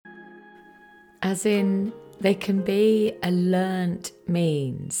as in they can be a learnt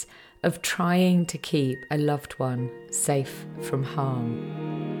means of trying to keep a loved one safe from harm,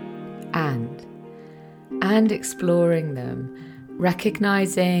 and exploring them,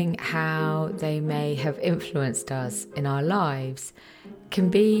 recognizing how they may have influenced us in our lives, can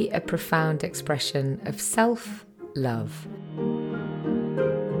be a profound expression of self-love.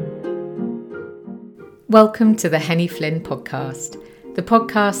 Welcome to the Henny Flynn podcast, the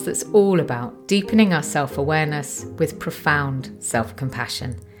podcast that's all about deepening our self-awareness with profound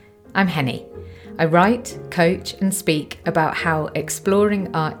self-compassion. I'm Henny. I write, coach and speak about how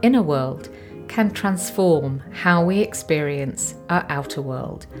exploring our inner world can transform how we experience our outer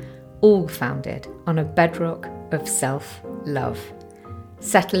world, all founded on a bedrock of self-love.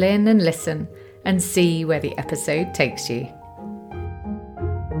 Settle in and listen and see where the episode takes you.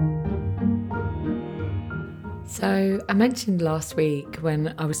 So I mentioned last week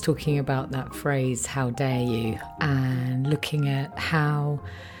when I was talking about that phrase, how dare you, and looking at how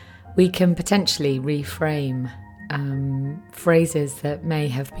we can potentially reframe phrases that may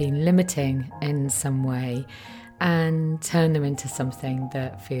have been limiting in some way and turn them into something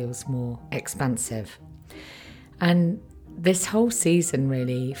that feels more expansive. And this whole season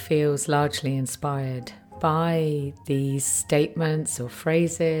really feels largely inspired by these statements or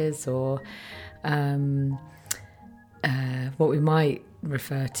phrases or what we might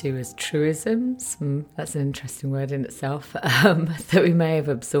refer to as truisms. That's an interesting word in itself, that we may have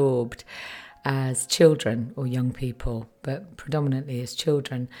absorbed as children or young people, but predominantly as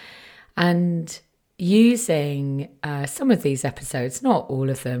children. And using some of these episodes, not all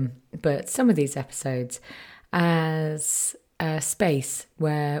of them, but some of these episodes as a space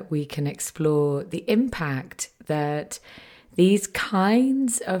where we can explore the impact that these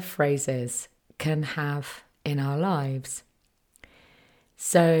kinds of phrases can have in our lives.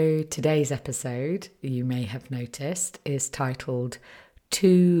 So today's episode, you may have noticed, is titled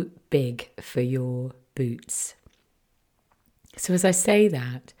Too Big for Your Boots. So as I say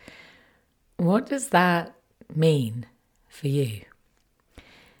that, what does that mean for you?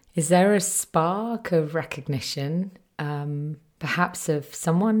 Is there a spark of recognition, perhaps of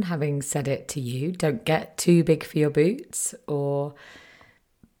someone having said it to you, don't get too big for your boots, or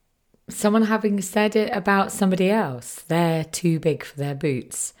someone having said it about somebody else, they're too big for their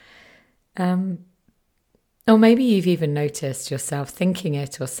boots? Or maybe you've even noticed yourself thinking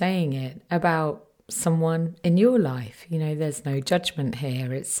it or saying it about someone in your life. You know, there's no judgment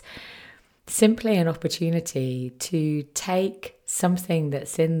here. It's simply an opportunity to take something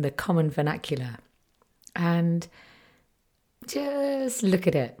that's in the common vernacular and just look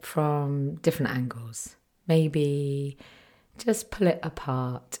at it from different angles. Maybe just pull it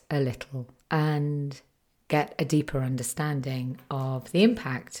apart a little and get a deeper understanding of the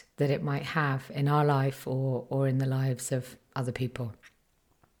impact that it might have in our life or in the lives of other people.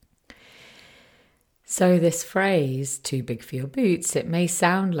 So this phrase, too big for your boots, it may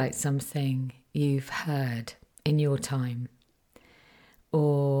sound like something you've heard in your time.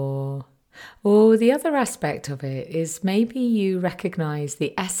 Or the other aspect of it is maybe you recognize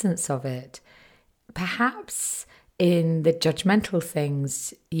the essence of it, perhaps in the judgmental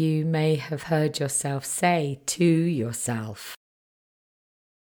things you may have heard yourself say to yourself.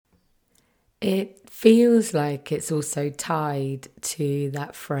 It feels like it's also tied to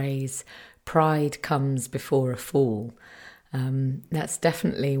that phrase, pride comes before a fall. That's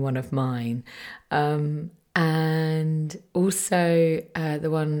definitely one of mine. And also the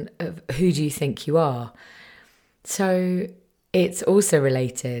one of who do you think you are? So it's also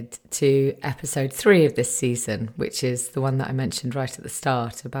related to episode 3 of this season, which is the one that I mentioned right at the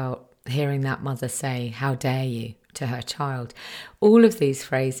start about hearing that mother say, how dare you, to her child. All of these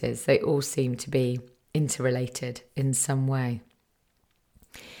phrases, they all seem to be interrelated in some way.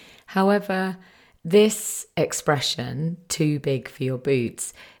 However, this expression, too big for your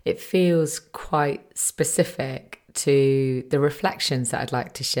boots, it feels quite specific to the reflections that I'd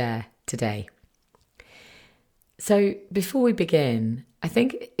like to share today. So before we begin, I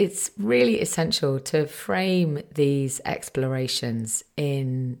think it's really essential to frame these explorations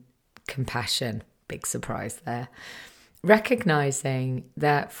in compassion. Big surprise there. Recognizing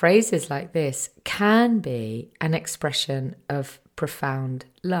that phrases like this can be an expression of profound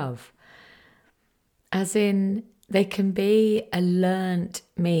love. As in, they can be a learnt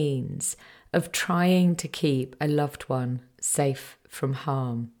means of trying to keep a loved one safe from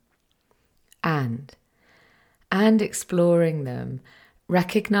harm. And exploring them,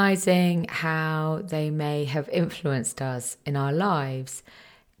 recognizing how they may have influenced us in our lives,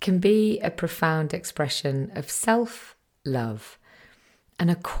 can be a profound expression of self-love, an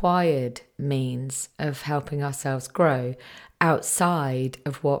acquired means of helping ourselves grow outside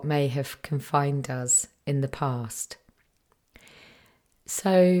of what may have confined us in the past.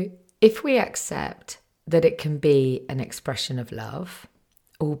 So if we accept that it can be an expression of love,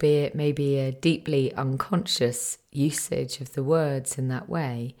 albeit maybe a deeply unconscious usage of the words in that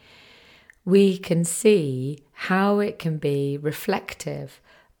way, we can see how it can be reflective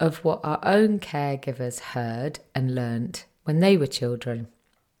of what our own caregivers heard and learnt when they were children.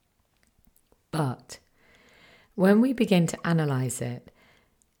 But when we begin to analyse it,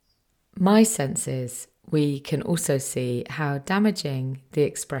 my sense is we can also see how damaging the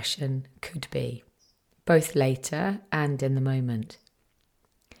expression could be, both later and in the moment.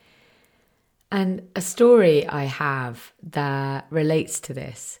 And a story I have that relates to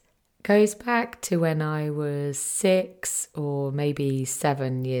this goes back to when I was 6 or maybe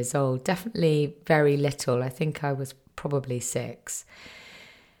 7 years old, definitely very little. I think I was probably 6.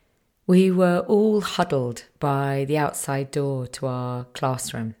 We were all huddled by the outside door to our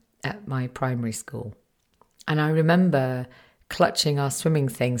classroom at my primary school. And I remember clutching our swimming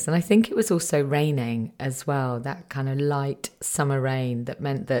things. And I think it was also raining as well, that kind of light summer rain that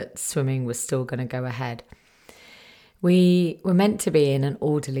meant that swimming was still going to go ahead. We were meant to be in an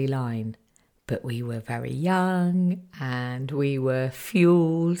orderly line, but we were very young and we were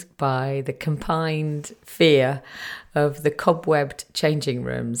fueled by the combined fear of the cobwebbed changing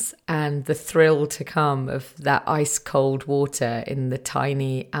rooms and the thrill to come of that ice cold water in the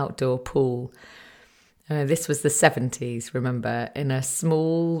tiny outdoor pool. This was the 70s, remember, in a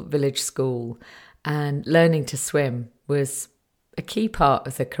small village school, and learning to swim was a key part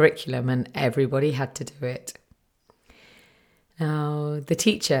of the curriculum and everybody had to do it. Now, the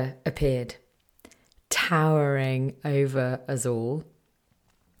teacher appeared, towering over us all,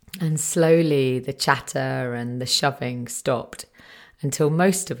 and slowly the chatter and the shoving stopped until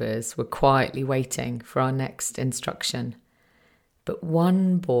most of us were quietly waiting for our next instruction. But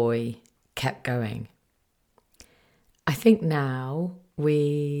one boy kept going. I think now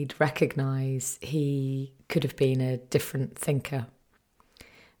we'd recognise he could have been a different thinker.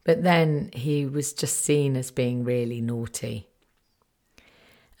 But then he was just seen as being really naughty.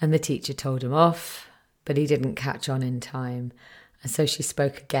 And the teacher told him off, but he didn't catch on in time. And so she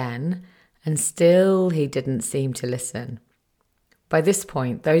spoke again, and still he didn't seem to listen. By this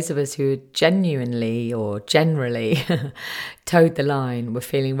point, those of us who had genuinely or generally towed the line were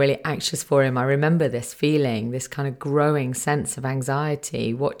feeling really anxious for him. I remember this feeling, this kind of growing sense of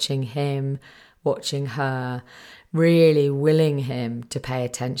anxiety, watching him, watching her, really willing him to pay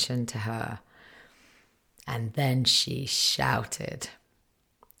attention to her. And then she shouted.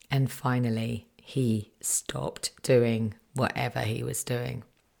 And finally, he stopped doing whatever he was doing.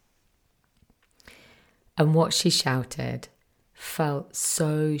 And what she shouted felt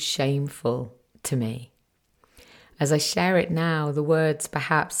so shameful to me. As I share it now, the words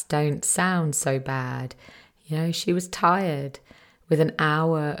perhaps don't sound so bad. You know, she was tired with an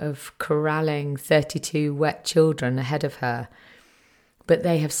hour of corralling 32 wet children ahead of her. But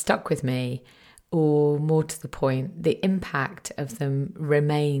they have stuck with me, or more to the point, the impact of them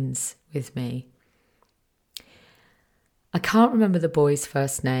remains with me. I can't remember the boy's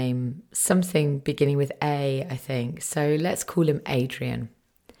first name, something beginning with A, I think, so let's call him Adrian.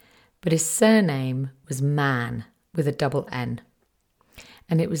 But his surname was Mann, with a double N.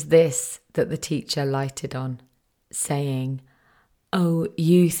 And it was this that the teacher lighted on, saying, "Oh,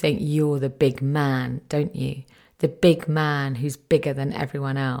 you think you're the big man, don't you? The big man who's bigger than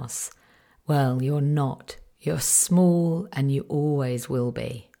everyone else. Well, you're not. You're small and you always will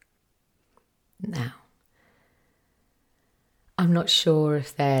be." Now, I'm not sure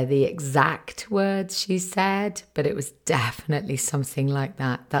if they're the exact words she said, but it was definitely something like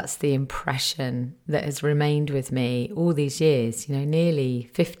that. That's the impression that has remained with me all these years, nearly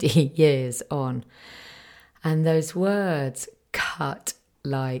 50 years on. And those words cut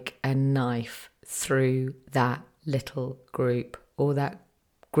like a knife through that little group, or that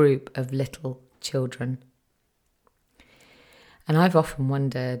group of little children. And I've often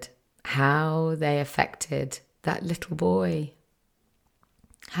wondered how they affected that little boy,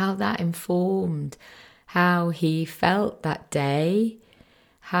 how that informed how he felt that day,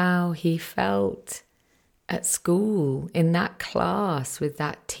 how he felt at school, in that class with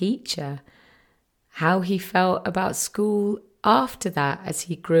that teacher, how he felt about school after that as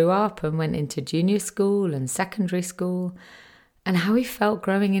he grew up and went into junior school and secondary school, and how he felt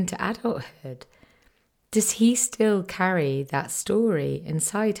growing into adulthood. Does he still carry that story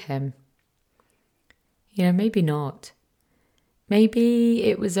inside him? Maybe not. Maybe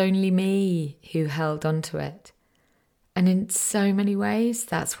it was only me who held on to it. And in so many ways,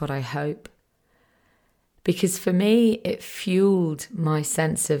 that's what I hope. Because for me, it fueled my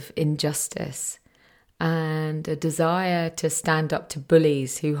sense of injustice and a desire to stand up to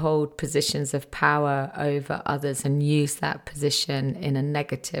bullies who hold positions of power over others and use that position in a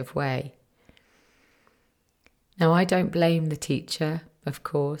negative way. Now, I don't blame the teacher, of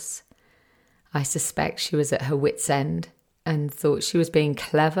course. I suspect she was at her wit's end and thought she was being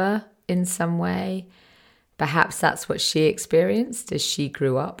clever in some way. Perhaps that's what she experienced as she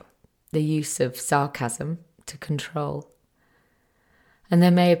grew up, the use of sarcasm to control. And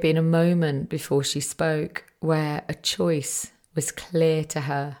there may have been a moment before she spoke where a choice was clear to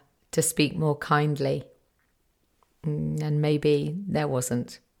her to speak more kindly. And maybe there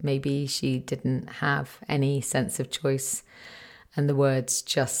wasn't. Maybe she didn't have any sense of choice and the words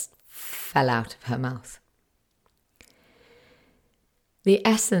just fell out of her mouth. The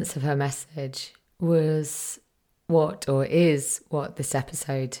essence of her message was is what this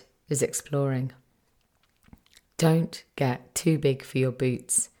episode is exploring. Don't get too big for your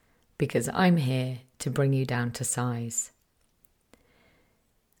boots, because I'm here to bring you down to size.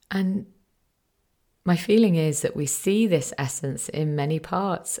 And my feeling is that we see this essence in many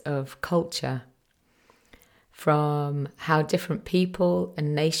parts of culture, from how different people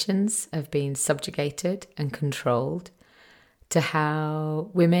and nations have been subjugated and controlled, to how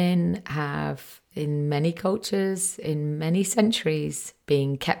women have, in many cultures, in many centuries,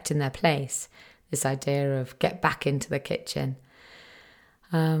 been kept in their place. This idea of get back into the kitchen.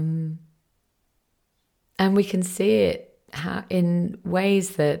 And we can see it in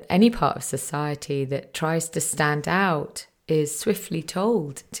ways that any part of society that tries to stand out is swiftly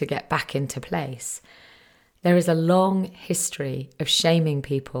told to get back into place. There is a long history of shaming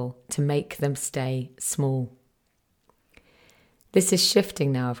people to make them stay small. This is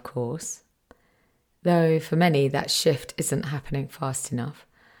shifting now, of course, though for many that shift isn't happening fast enough.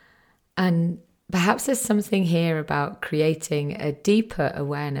 And perhaps there's something here about creating a deeper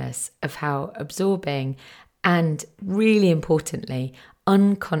awareness of how absorbing and, really importantly,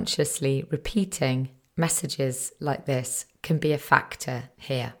 unconsciously repeating messages like this can be a factor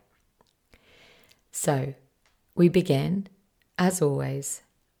here. So, we begin, as always,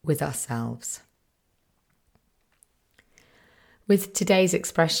 with ourselves. With today's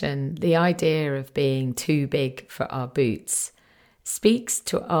expression, the idea of being too big for our boots speaks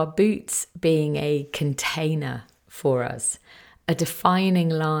to our boots being a container for us, a defining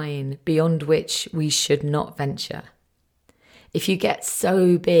line beyond which we should not venture. If you get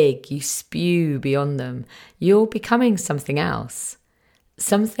so big you spew beyond them, you're becoming something else,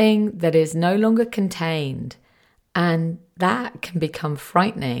 something that is no longer contained, and that can become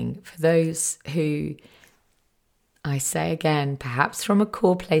frightening for those who, I say again, perhaps from a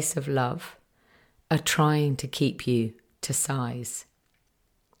core place of love, are trying to keep you to size.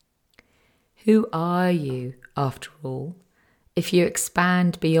 Who are you, after all, if you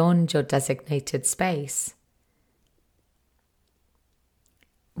expand beyond your designated space?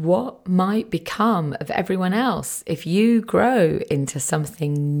 What might become of everyone else if you grow into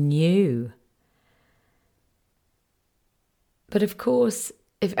something new? But of course,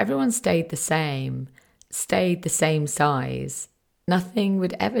 if everyone stayed the same size, nothing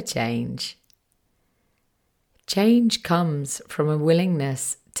would ever change. Change comes from a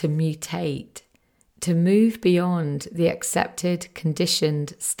willingness to mutate, to move beyond the accepted,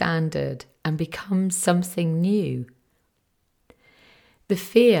 conditioned standard and become something new. The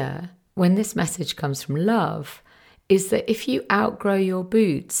fear, when this message comes from love, is that if you outgrow your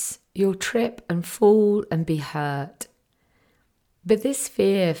boots, you'll trip and fall and be hurt. But this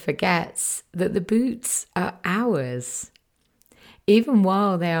fear forgets that the boots are ours. Even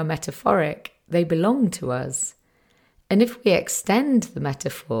while they are metaphoric, they belong to us. And if we extend the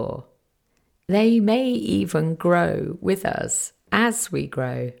metaphor, they may even grow with us as we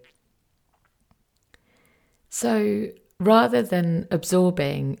grow. So rather than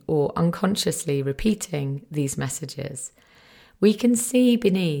absorbing or unconsciously repeating these messages, we can see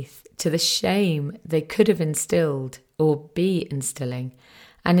beneath to the shame they could have instilled or be instilling,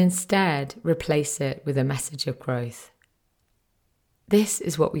 and instead replace it with a message of growth. This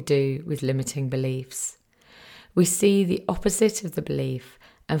is what we do with limiting beliefs. We see the opposite of the belief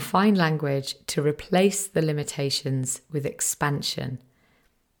and find language to replace the limitations with expansion.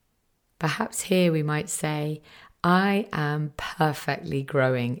 Perhaps here we might say, I am perfectly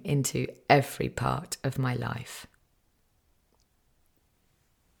growing into every part of my life.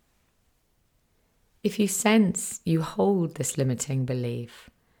 If you sense you hold this limiting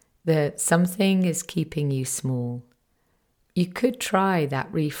belief, that something is keeping you small, you could try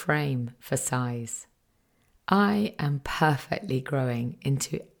that reframe for size. I am perfectly growing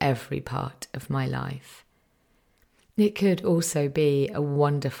into every part of my life. It could also be a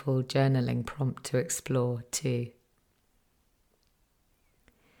wonderful journaling prompt to explore too.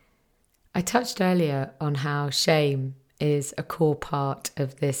 I touched earlier on how shame is a core part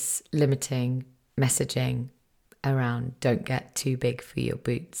of this limiting messaging around don't get too big for your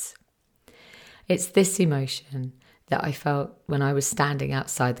boots. It's this emotion that I felt when I was standing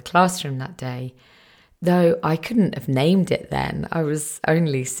outside the classroom that day, though I couldn't have named it then. I was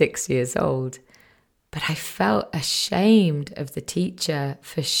only 6 years old. But I felt ashamed of the teacher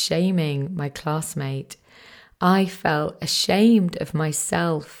for shaming my classmate. I felt ashamed of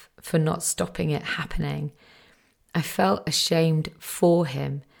myself for not stopping it happening. I felt ashamed for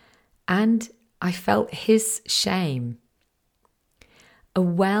him, and I felt his shame. A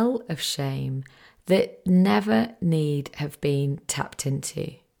well of shame that never need have been tapped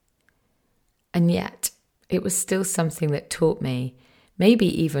into. And yet, it was still something that taught me, maybe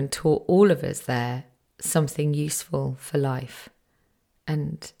even taught all of us there, something useful for life.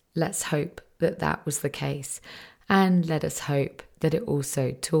 And let's hope that that was the case. And let us hope that it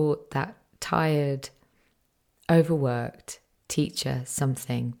also taught that tired, overworked teacher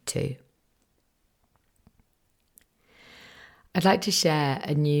something too. I'd like to share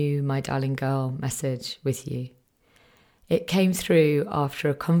a new My Darling Girl message with you. It came through after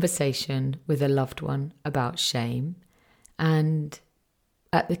a conversation with a loved one about shame, and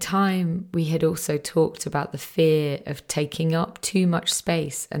at the time, we had also talked about the fear of taking up too much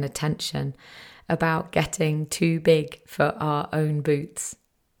space and attention, about getting too big for our own boots.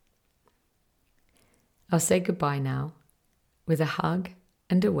 I'll say goodbye now with a hug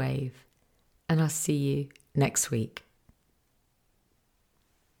and a wave, and I'll see you next week.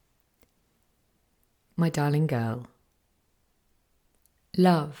 My darling girl,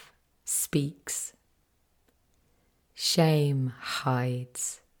 love speaks. Shame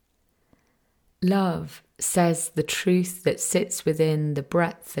hides. Love says the truth that sits within the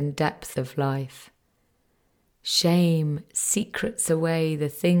breadth and depth of life. Shame secrets away the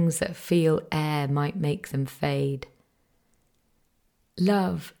things that feel air might make them fade.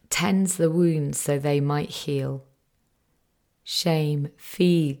 Love tends the wounds so they might heal. Shame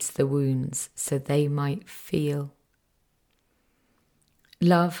feeds the wounds so they might feel.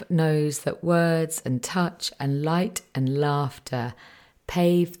 Love knows that words and touch and light and laughter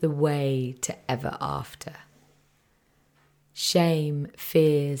pave the way to ever after. Shame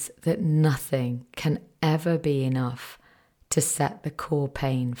fears that nothing can ever be enough to set the core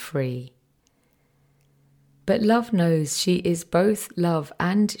pain free. But love knows she is both love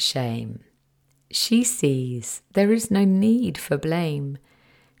and shame. She sees there is no need for blame.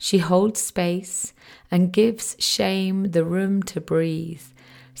 She holds space and gives shame the room to breathe.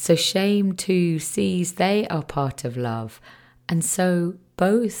 So shame too sees they are part of love, and so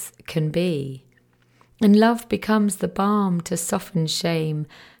both can be. And love becomes the balm to soften shame,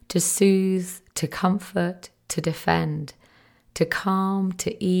 to soothe, to comfort, to defend, to calm,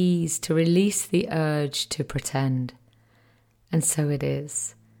 to ease, to release the urge to pretend. And so it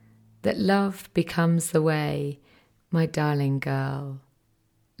is that love becomes the way, my darling girl.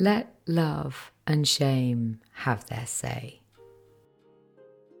 Let love and shame have their say.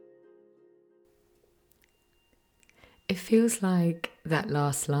 It feels like that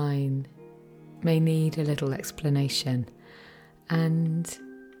last line may need a little explanation, and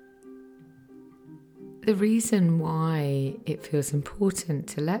the reason why it feels important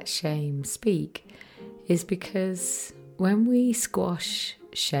to let shame speak is because when we squash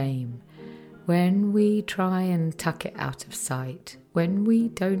shame, when we try and tuck it out of sight, when we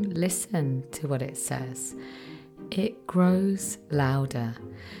don't listen to what it says, it grows louder.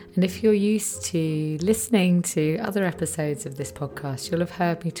 And if you're used to listening to other episodes of this podcast, you'll have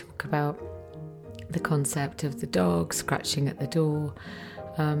heard me talk about the concept of the dog scratching at the door.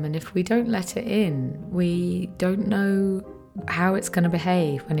 And if we don't let it in, we don't know how it's going to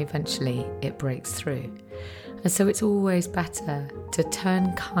behave when eventually it breaks through. And so it's always better to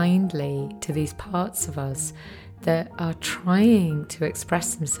turn kindly to these parts of us that are trying to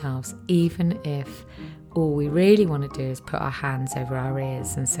express themselves, even if all we really want to do is put our hands over our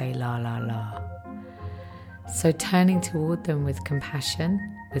ears and say la la la. So turning toward them with compassion,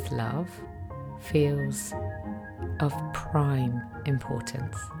 with love, feels of prime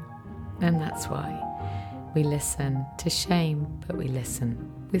importance. And that's why we listen to shame, but we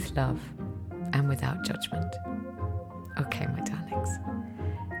listen with love and without judgment. Okay, my darlings.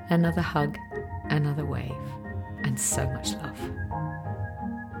 Another hug, another wave, and so much love.